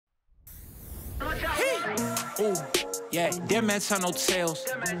Ooh, yeah, them man tell no tales.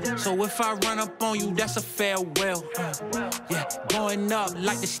 So if I run up on you, that's a farewell. Yeah, going up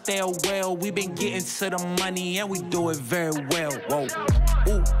like the stairwell. We been getting to the money and we do it very well. Whoa,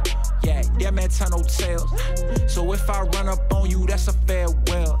 ooh, yeah, them man tell no tales. So if I run up on you, that's a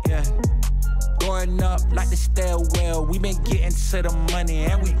farewell. Yeah, going up like the stairwell. We been getting to the money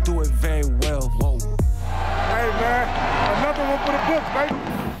and we do it very well. Whoa. Hey man, another one for the books, baby.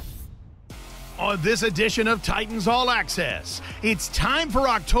 On this edition of Titans All Access, it's time for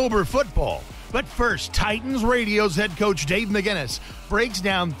October football. But first, Titans Radio's head coach Dave McGinnis breaks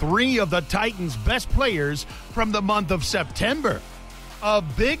down 3 of the Titans' best players from the month of September. A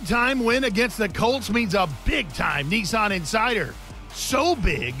big-time win against the Colts means a big-time Nissan Insider. So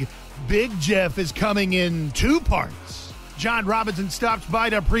big, Big Jeff is coming in 2 parts. John Robinson stops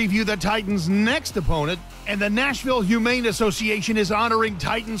by to preview the Titans' next opponent, and the Nashville Humane Association is honoring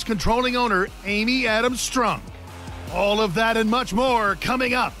Titans controlling owner Amy Adams Strunk. All of that and much more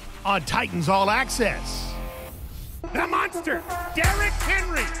coming up on Titans All Access. The monster, Derrick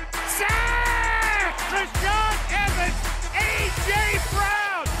Henry, sack! Rashawn Evans, A.J.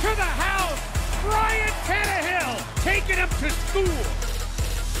 Brown to the house, Ryan Tannehill taking him to school.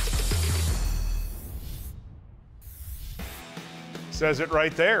 Says it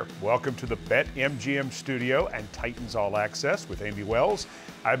right there. Welcome to the BetMGM studio and Titans All Access with Amie Wells.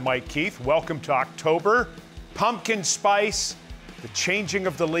 I'm Mike Keith. Welcome to October. Pumpkin spice, the changing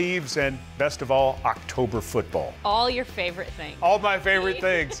of the leaves, and best of all, October football. All your favorite things. All my favorite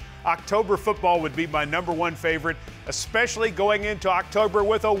things. October football would be my #1 favorite, especially going into October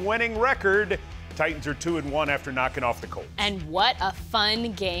with a winning record. Titans are 2-1 after knocking off the Colts. And what a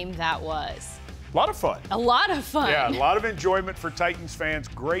fun game that was. A lot of fun. A lot of fun. Yeah, a lot of enjoyment for Titans fans.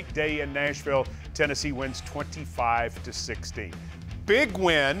 Great day in Nashville. Tennessee wins 25-16. Big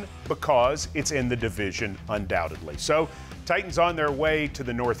win because it's in the division, undoubtedly. So, Titans on their way to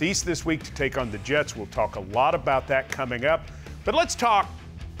the Northeast this week to take on the Jets. We'll talk a lot about that coming up. But let's talk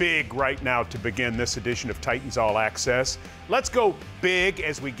big right now to begin this edition of Titans All Access. Let's go big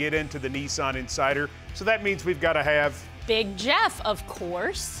as we get into the Nissan Insider. So that means we've got to have Big Jeff, of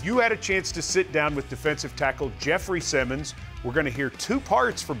course. You had a chance to sit down with defensive tackle Jeffrey Simmons. We're going to hear 2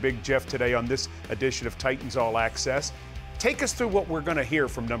 parts for Big Jeff today on this edition of Titans All Access. Take us through what we're going to hear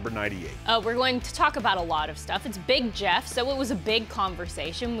from number 98. We're going to talk about a lot of stuff. It's Big Jeff, so it was a big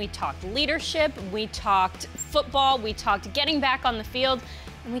conversation. We talked leadership, we talked football, we talked getting back on the field,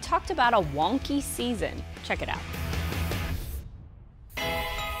 and we talked about a wonky season. Check it out.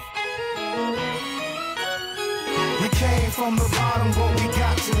 We came from the bottom, but we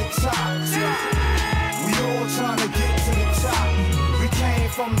got to the top. We all trying to get to the top. We came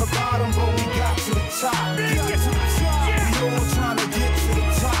from the bottom, but we got to the top. We all trying to get to the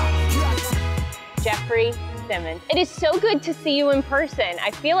top. Jeffrey Simmons, it is so good to see you in person.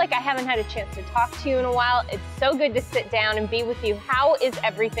 I feel like I haven't had a chance to talk to you in a while. It's so good to sit down and be with you. How is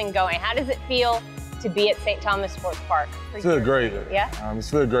everything going? How does it feel to be at St. Thomas Sports Park? It's feel great. Yeah? It's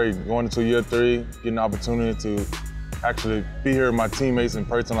feel great. Going into year 3, getting the opportunity to actually be here with my teammates in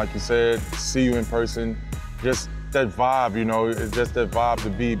person, like you said, see you in person. Just that vibe, you know, it's just that vibe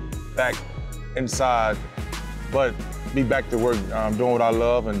to be back inside, but be back to work, doing what I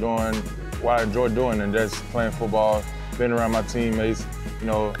love and doing what I enjoy doing, and just playing football, being around my teammates. You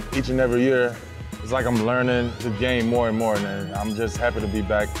know, each and every year, it's like I'm learning the game more and more, and I'm just happy to be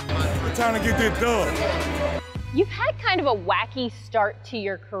back. We're trying to get this done. You've had kind of a wacky start to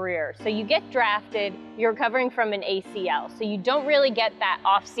your career. So you get drafted, you're recovering from an ACL, so you don't really get that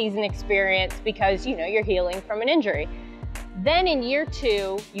off-season experience because, you know, you're healing from an injury. Then in year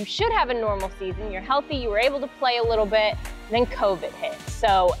 2, you should have a normal season, you're healthy, you were able to play a little bit, then COVID hit.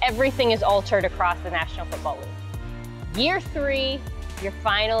 So everything is altered across the National Football League. Year 3, you're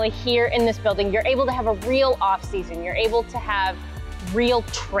finally here in this building, you're able to have a real off-season, you're able to have real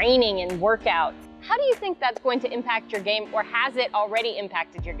training and workouts. How do you think that's going to impact your game, or has it already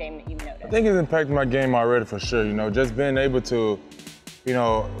impacted your game that you've noticed? I think it's impacted my game already for sure. You know, just being able to, you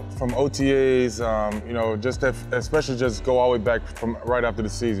know, from OTAs, you know, just that, especially just go all the way back from right after the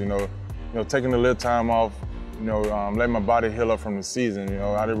season. You know, taking a little time off. You know, letting my body heal up from the season. You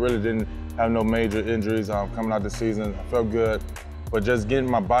know, I really didn't have no major injuries coming out the season. I felt good, but just getting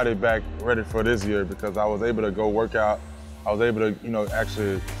my body back ready for this year because I was able to go work out. I was able to, you know,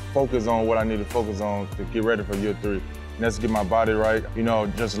 actually focus on what I need to focus on to get ready for year 3. And that's to get my body right. You know,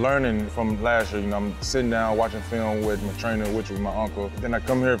 just learning from last year, you know, I'm sitting down watching film with my trainer, which was my uncle. Then I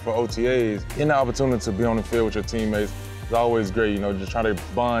come here for OTAs. Getting the opportunity to be on the field with your teammates is always great, you know, just trying to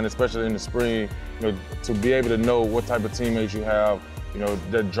bond, especially in the spring, you know, to be able to know what type of teammates you have, you know,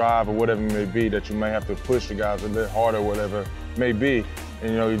 that drive or whatever it may be, that you may have to push the guys a bit harder, whatever it may be.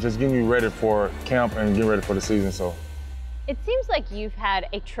 And, you know, you're just getting you ready for camp and getting ready for the season. So it seems like you've had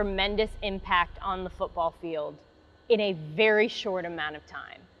a tremendous impact on the football field in a very short amount of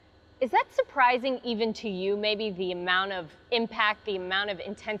time. Is that surprising even to you, maybe the amount of impact, the amount of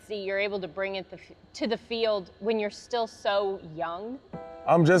intensity you're able to bring to the field when you're still so young?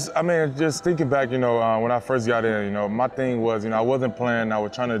 just thinking back, you know, when I first got in, you know, my thing was, you know, I wasn't playing. I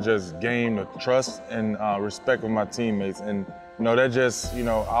was trying to just gain the trust and respect of my teammates. And, you know, that just, you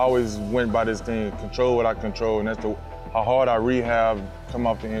know, I always went by this thing, control what I control. And that's how hard I rehab, come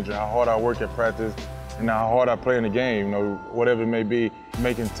off the injury, how hard I work at practice, and how hard I play in the game, you know, whatever it may be,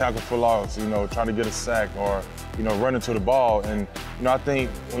 making tackle for loss, you know, trying to get a sack or, you know, running to the ball. And, you know, I think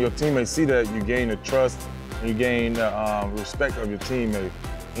when your teammates see that, you gain the trust and you gain the respect of your teammates.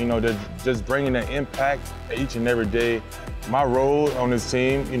 You know, just bringing that impact each and every day. My role on this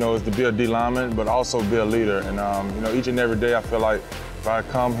team, you know, is to be a D lineman, but also be a leader. And, you know, each and every day I feel like if I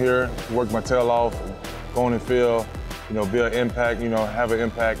come here, work my tail off, go on the field, you know, be an impact, you know, have an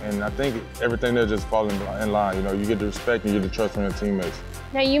impact, and I think everything there just falls in line. You know, you get the respect and you get the trust from your teammates.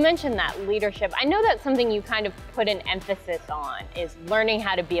 Now, you mentioned that leadership. I know that's something you kind of put an emphasis on, is learning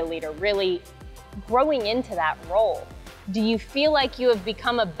how to be a leader, really growing into that role. Do you feel like you have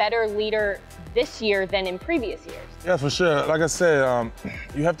become a better leader this year than in previous years? Yeah, for sure. Like I said,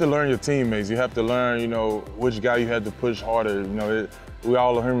 you have to learn your teammates. You have to learn, you know, which guy you have to push harder. You know, we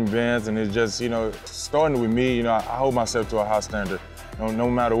all are human beings, and it's just, you know, starting with me, you know, I hold myself to a high standard. You know, no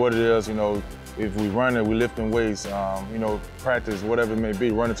matter what it is, you know, if we run it, we lifting weights, you know, practice, whatever it may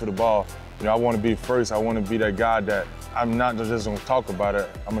be, running to the ball. You know, I want to be first. I want to be that guy that I'm not just going to talk about it.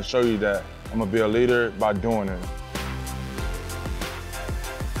 I'm going to show you that I'm going to be a leader by doing it.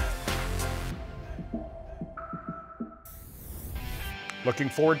 Looking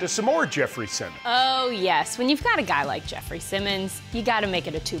forward to some more Jeffrey Simmons. Oh, yes. When you've got a guy like Jeffrey Simmons, you got to make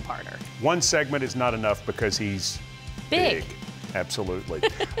it a two-parter. One segment is not enough because he's big. Absolutely.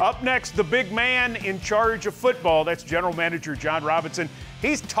 Up next, the big man in charge of football. That's General Manager John Robinson.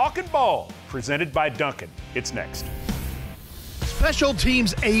 He's talking ball, presented by Duncan. It's next. Special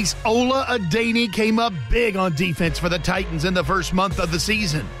teams ace Ola Adeni came up big on defense for the Titans in the first month of the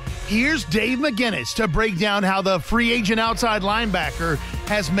season. Here's Dave McGinnis to break down how the free agent outside linebacker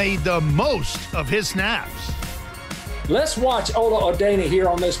has made the most of his snaps. Let's watch Ola Adeni here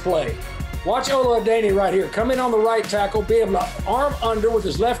on this play. Watch Ola Adeni right here. Come in on the right tackle, be able to arm under with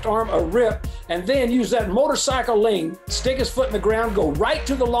his left arm a rip, and then use that motorcycle lean, stick his foot in the ground, go right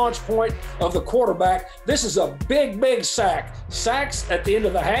to the launch point of the quarterback. This is a big, big sack. Sacks at the end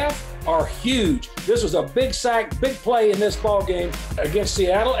of the half are huge. This was a big sack, big play in this ball game against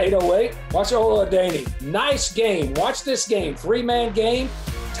Seattle, 808. Watch Ola Adeni. Nice game. Watch this game. Three-man game,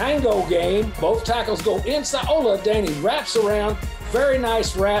 tango game. Both tackles go inside. Ola Adeni wraps around. Very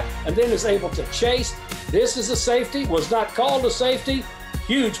nice wrap, and then is able to chase. This is a safety, was not called a safety.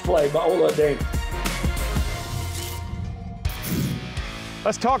 Huge play by Ola Adeni.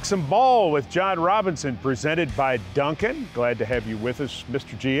 Let's talk some ball with John Robinson, presented by Duncan. Glad to have you with us,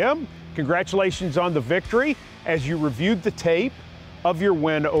 Mr. GM. Congratulations on the victory. As you reviewed the tape of your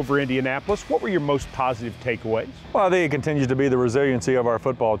win over Indianapolis, what were your most positive takeaways? Well, I think it continues to be the resiliency of our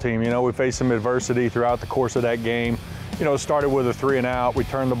football team. You know, we faced some adversity throughout the course of that game. You know, it started with a 3-and-out. We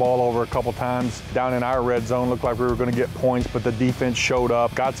turned the ball over a couple times down in our red zone. Looked like we were going to get points, but the defense showed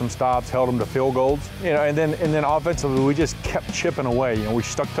up, got some stops, held them to field goals. You know, and then offensively, we just kept chipping away. You know, we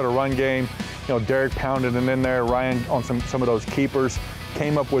stuck to the run game. You know, Derek pounded it in there. Ryan on some of those keepers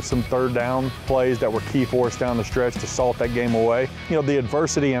came up with some third down plays that were key for us down the stretch to salt that game away. You know, the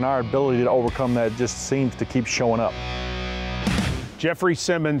adversity and our ability to overcome that just seems to keep showing up. Jeffrey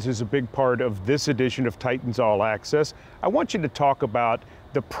Simmons is a big part of this edition of Titans All Access. I want you to talk about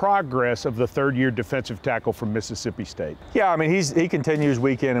the progress of the third-year defensive tackle from Mississippi State. Yeah, I mean, he continues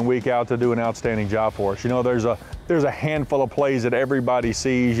week in and week out to do an outstanding job for us. You know, there's a handful of plays that everybody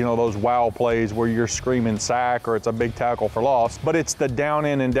sees, you know, those wow plays where you're screaming sack or it's a big tackle for loss, but it's the down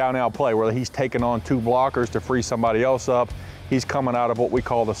in and down out play where he's taking on two blockers to free somebody else up. He's coming out of what we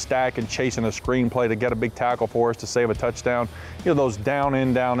call the stack and chasing a screen play to get a big tackle for us to save a touchdown. You know, those down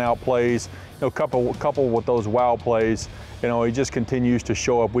in, down out plays, you know, couple with those wow plays, you know, he just continues to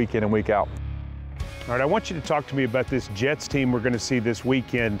show up week in and week out. All right, I want you to talk to me about this Jets team we're going to see this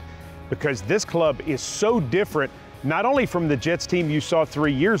weekend, because this club is so different, not only from the Jets team you saw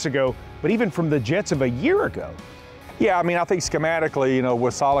 3 years ago, but even from the Jets of a year ago. Yeah, I mean, I think schematically, you know,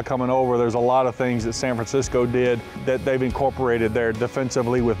 with Saleh coming over, there's a lot of things that San Francisco did that they've incorporated there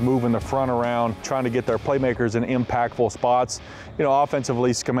defensively with moving the front around, trying to get their playmakers in impactful spots. You know, offensively,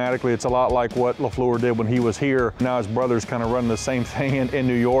 schematically, it's a lot like what LaFleur did when he was here. Now his brother's kind of running the same thing in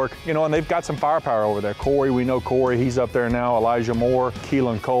New York. You know, and they've got some firepower over there. Corey, we know Corey, he's up there now. Elijah Moore,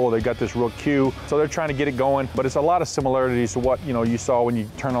 Keelan Cole, they got this real Q. So they're trying to get it going, but it's a lot of similarities to what, you know, you saw when you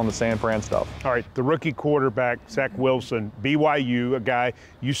turn on the San Fran stuff. All right, the rookie quarterback, Zach Wilson, BYU, a guy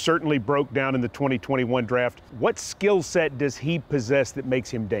you certainly broke down in the 2021 draft. What skill set does he possess that makes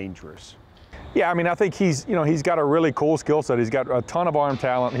him dangerous? Yeah, I mean, I think he's got a really cool skill set. He's got a ton of arm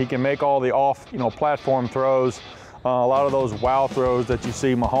talent. He can make all the off, platform throws. A lot of those wow throws that you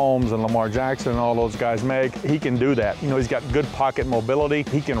see Mahomes and Lamar Jackson and all those guys make, he can do that. You know, he's got good pocket mobility.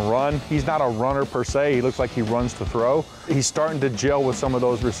 He can run. He's not a runner per se. He looks like he runs to throw. He's starting to gel with some of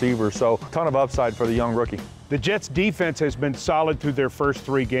those receivers, so a ton of upside for the young rookie. The Jets' defense has been solid through their first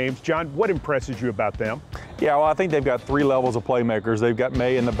 3 games. John, what impresses you about them? Yeah, well, I think they've got 3 levels of playmakers. They've got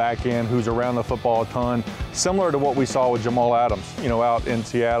May in the back end, who's around the football a ton, similar to what we saw with Jamal Adams, out in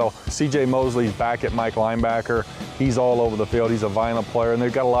Seattle. C.J. Mosley's back at Mike linebacker. He's all over the field. He's a violent player, and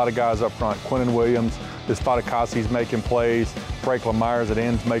they've got a lot of guys up front. Quinnen Williams, Spadakasi's making plays. Franklin Myers at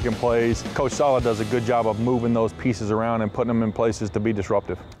ends making plays. Coach Saleh does a good job of moving those pieces around and putting them in places to be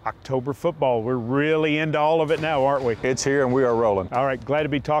disruptive. October football, we're really into all of it now, aren't we? It's here and we are rolling. All right, glad to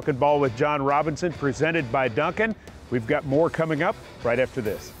be talking ball with John Robinson, presented by Duncan. We've got more coming up right after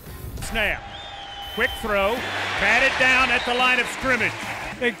this. Snap, quick throw, batted down at the line of scrimmage.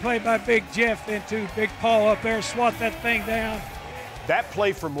 Big play by Big Jeff into Big Paul up there, swat that thing down. That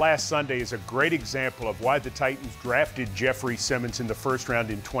play from last Sunday is a great example of why the Titans drafted Jeffrey Simmons in the first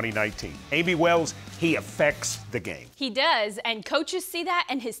round in 2019. Amie Wells, he affects the game. He does, and coaches see that,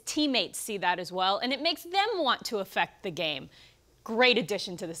 and his teammates see that as well, and it makes them want to affect the game. Great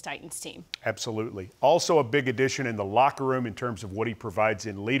addition to this Titans team. Absolutely. Also a big addition in the locker room in terms of what he provides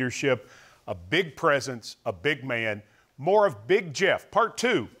in leadership. A big presence, a big man. More of Big Jeff, part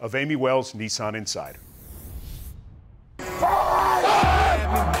 2 of Amie Wells' Nissan Insider.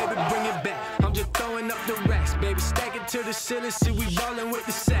 I'm just throwing up the racks, baby, stack it to the ceiling, see we ballin' with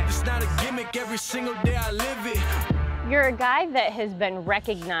the sack. It's not a gimmick, every single day I live it. You're a guy that has been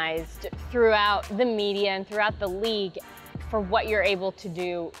recognized throughout the media and throughout the league for what you're able to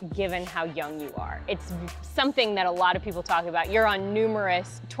do given how young you are. It's something that a lot of people talk about. You're on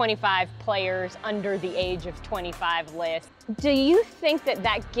numerous 25 players under the age of 25 lists. Do you think that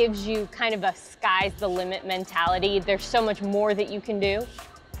that gives you kind of a sky's the limit mentality? There's so much more that you can do?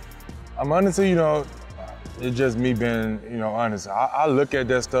 I'm honestly, it's just me being, honest. I look at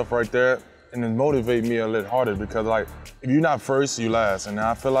that stuff right there and it motivates me a little harder because, if you're not first, you last. And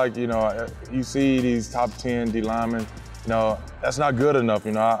I feel like, you see these top 10 D linemen, that's not good enough.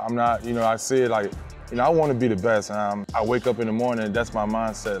 I'm not, I see it I want to be the best. I wake up in the morning and that's my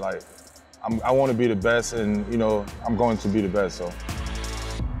mindset. I want to be the best and, I'm going to be the best, so.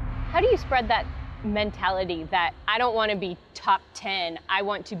 How do you spread that mentality that I don't want to be top 10, I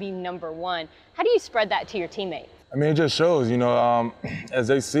want to be number 1? How do you spread that to your teammates? I mean, it just shows, as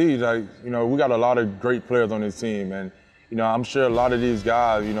they see, we got a lot of great players on this team. And, I'm sure a lot of these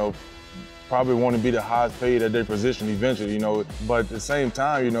guys, probably want to be the highest paid at their position eventually, But at the same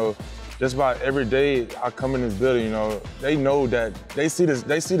time, just about every day I come in this building, they know that they see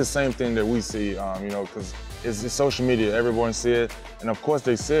the same thing that we see, because it's social media, everyone see it, and of course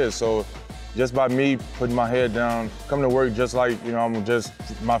they see it. So just by me putting my head down, coming to work just like, I'm just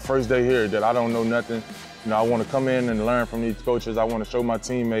my first day here, that I don't know nothing. I want to come in and learn from these coaches. I want to show my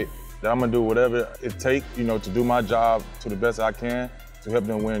teammate that I'm going to do whatever it takes, to do my job to the best I can to help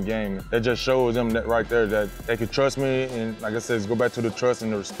them win games. That just shows them that right there that they can trust me, and like I said, go back to the trust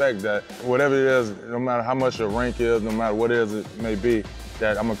and the respect that whatever it is, no matter how much the rank is, no matter what it is it may be,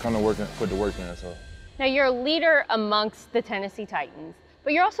 that I'm going to come to work and put the work in. So. Now you're a leader amongst the Tennessee Titans,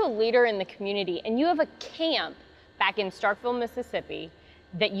 but you're also a leader in the community, and you have a camp back in Starkville, Mississippi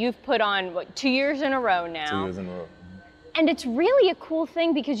that you've put on, 2 years in a row now? 2 years in a row. And it's really a cool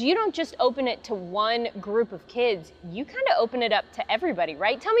thing because you don't just open it to one group of kids, you kind of open it up to everybody,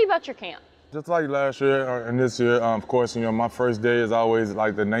 right? Tell me about your camp. Just like last year and this year, of course, my first day is always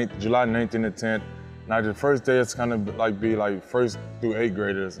like the July 9th and the 10th. Now the first day it's kind of be first through 8th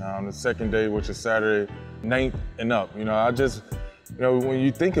graders. The second day, which is Saturday, 9th and up. I just, when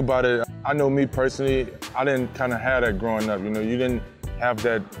you think about it, I know me personally, I didn't kind of have that growing up. You didn't have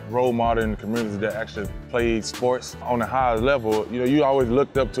that role model in the community that actually played sports on a high level. You always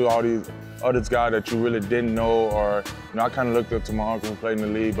looked up to all these other guys that you really didn't know, or I kind of looked up to my uncle who played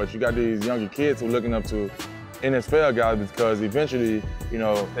in the league, but you got these younger kids who are looking up to NFL guys because eventually, you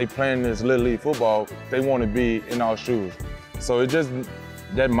know, they playing this Little League football, they want to be in our shoes. So it just,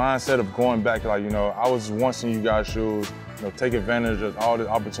 that mindset of going back, like, you know, I was once in you guys' shoes, you know, take advantage of all the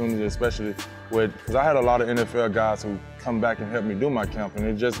opportunities, especially because I had a lot of NFL guys who come back and help me do my camp, and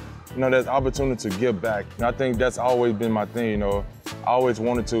it just, you know, there's opportunity to give back. And I think that's always been my thing, you know. I always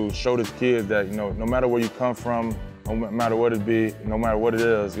wanted to show the kids that, you know, no matter where you come from, no matter what it be, no matter what it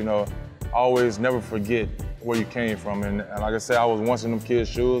is, you know, always never forget where you came from. And like I said, I was once in them kids'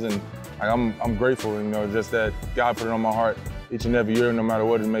 shoes, and like, I'm grateful, you know, just that God put it on my heart each and every year, no matter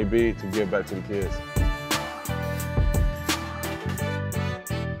what it may be, to give back to the kids.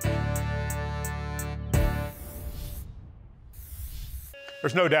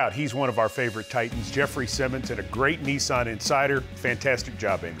 There's no doubt he's one of our favorite Titans, Jeffrey Simmons, and a great Nissan insider. Fantastic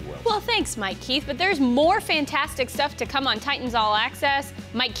job, Amie Wells. Well, thanks, Mike Keith, but there's more fantastic stuff to come on Titans All Access.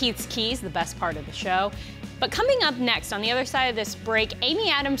 Mike Keith's Keys, the best part of the show. But coming up next, on the other side of this break,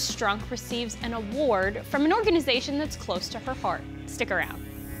 Amy Adams Strunk receives an award from an organization that's close to her heart. Stick around.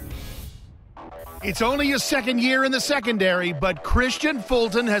 It's only his second year in the secondary, but Christian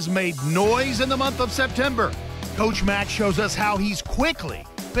Fulton has made noise in the month of September. Coach Mack shows us how he's quickly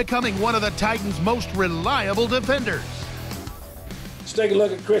becoming one of the Titans' most reliable defenders. Let's take a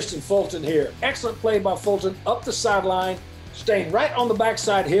look at Christian Fulton here. Excellent play by Fulton up the sideline, staying right on the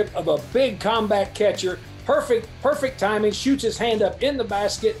backside hip of a big combat catcher. Perfect timing, shoots his hand up in the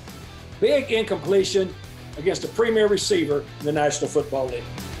basket. Big incompletion against a premier receiver in the National Football League.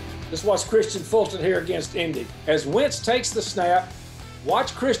 Let's watch Christian Fulton here against Indy. As Wentz takes the snap,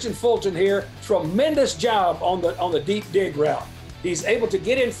 watch Christian Fulton here. Tremendous job on the deep dig route. He's able to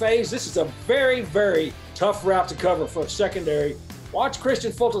get in phase. This is a very, very tough route to cover for a secondary. Watch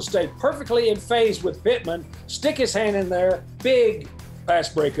Christian Fulton stay perfectly in phase with Pittman, stick his hand in there, big pass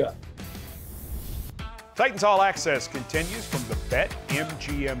breakup. Titans All Access continues from the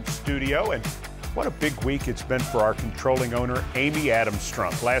BetMGM studio, and what a big week it's been for our controlling owner, Amy Adams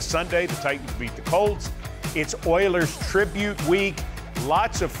Strunk. Last Sunday, the Titans beat the Colts. It's Oilers Tribute Week.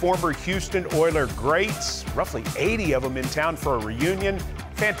 Lots of former Houston Oiler greats, roughly 80 of them in town for a reunion.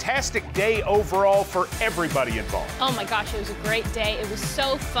 Fantastic day overall for everybody involved. Oh my gosh, it was a great day. It was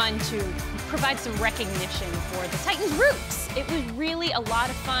so fun to provide some recognition for the Titans' roots. It was really a lot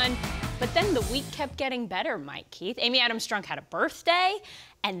of fun. But then the week kept getting better, Mike Keith. Amy Adams Strunk had a birthday,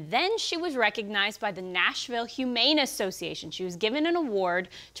 and then she was recognized by the Nashville Humane Association. She was given an award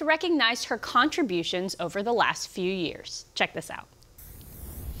to recognize her contributions over the last few years. Check this out.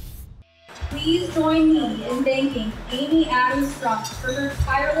 Please join me in thanking Amy Adams Strunk for her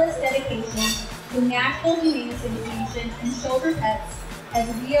tireless dedication to the Nashville Humane Association and Shoulder Pets as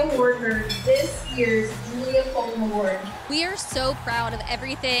we award her this year's Julia Fulton Award. We are so proud of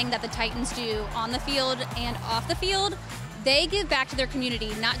everything that the Titans do on the field and off the field. They give back to their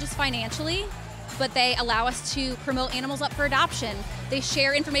community, not just financially, but they allow us to promote animals up for adoption. They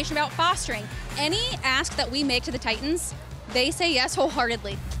share information about fostering. Any ask that we make to the Titans, they say yes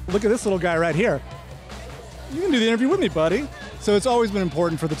wholeheartedly. Look at this little guy right here. You can do the interview with me, buddy. So it's always been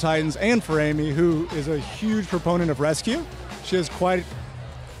important for the Titans and for Amy, who is a huge proponent of rescue. She has quite,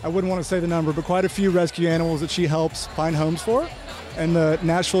 I wouldn't want to say the number, but quite a few rescue animals that she helps find homes for. And the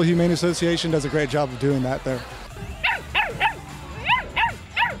Nashville Humane Association does a great job of doing that there.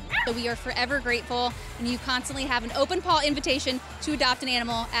 So we are forever grateful, and you constantly have an open paw invitation to adopt an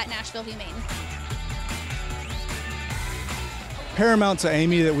animal at Nashville Humane. Paramount to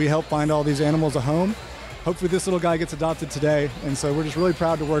Amy that we help find all these animals a home. Hopefully this little guy gets adopted today, and so we're just really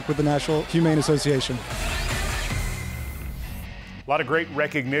proud to work with the National Humane Association. A lot of great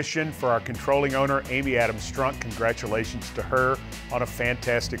recognition for our controlling owner, Amy Adams Strunk. Congratulations to her on a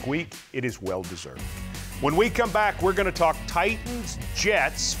fantastic week. It is well deserved. When we come back, we're going to talk Titans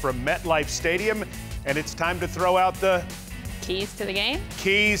Jets from MetLife Stadium, and it's time to throw out the keys to the game.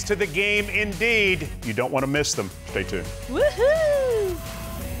 Keys to the game, indeed. You don't want to miss them. Stay tuned. Woohoo!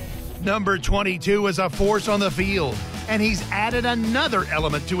 Number 22 is a force on the field, and he's added another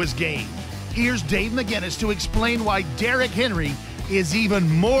element to his game. Here's Dave McGinnis to explain why Derrick Henry is even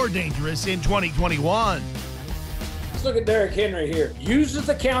more dangerous in 2021. Let's look at Derrick Henry here. Uses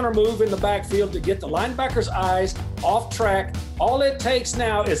the counter move in the backfield to get the linebacker's eyes off track. All it takes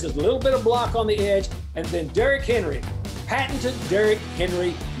now is a little bit of block on the edge, and then Derrick Henry, patented Derrick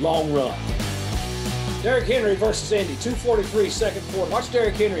Henry long run. Derrick Henry versus Indy, 2:43 second quarter. Watch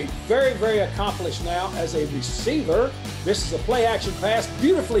Derrick Henry, very, very accomplished now as a receiver. This is a play action pass,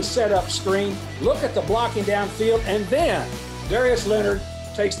 beautifully set up screen. Look at the blocking downfield, and then Darius Leonard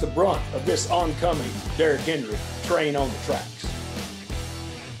takes the brunt of this oncoming Derrick Henry train on the tracks.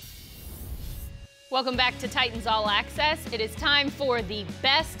 Welcome back to Titans All Access. It is time for the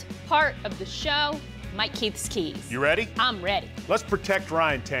best part of the show, Mike Keith's Keys. You ready? I'm ready. Let's protect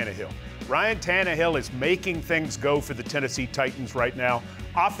Ryan Tannehill. Ryan Tannehill is making things go for the Tennessee Titans right now.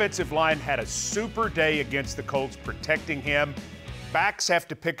 Offensive line had a super day against the Colts protecting him. Backs have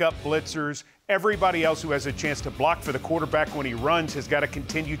to pick up blitzers. Everybody else who has a chance to block for the quarterback when he runs has got to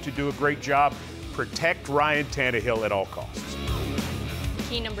continue to do a great job. Protect Ryan Tannehill at all costs.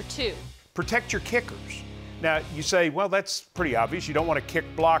 Key number 2. Protect your kickers. Now, you say, well, that's pretty obvious. You don't want to kick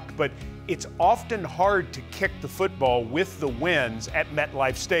blocked, but it's often hard to kick the football with the winds at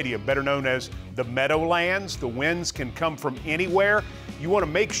MetLife Stadium, better known as the Meadowlands. The winds can come from anywhere. You want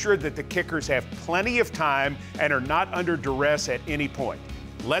to make sure that the kickers have plenty of time and are not under duress at any point.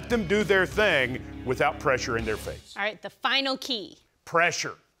 Let them do their thing without pressure in their face. All right, the final key.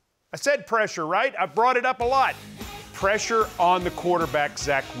 Pressure. I said pressure, right? I've brought it up a lot. Pressure on the quarterback,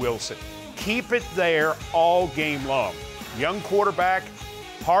 Zach Wilson. Keep it there all game long. Young quarterback,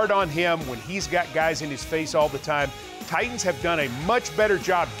 hard on him when he's got guys in his face all the time. Titans have done a much better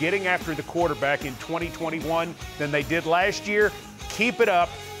job getting after the quarterback in 2021 than they did last year. Keep it up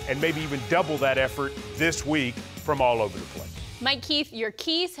and maybe even double that effort this week from all over the place. Mike Keith, your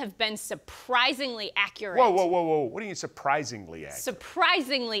keys have been surprisingly accurate. Whoa. What do you mean surprisingly accurate?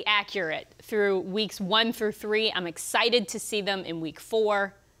 Surprisingly accurate through weeks 1 through 3. I'm excited to see them in week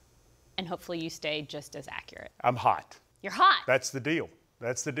 4, and hopefully you stay just as accurate. I'm hot. You're hot. That's the deal.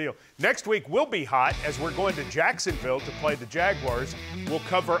 That's the deal. Next week, we'll be hot as we're going to Jacksonville to play the Jaguars. We'll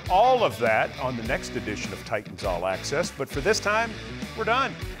cover all of that on the next edition of Titans All Access. But for this time, we're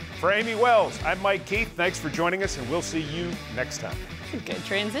done. For Amie Wells, I'm Mike Keith. Thanks for joining us, and we'll see you next time. Good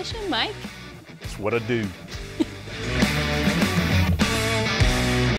transition, Mike. That's what I do.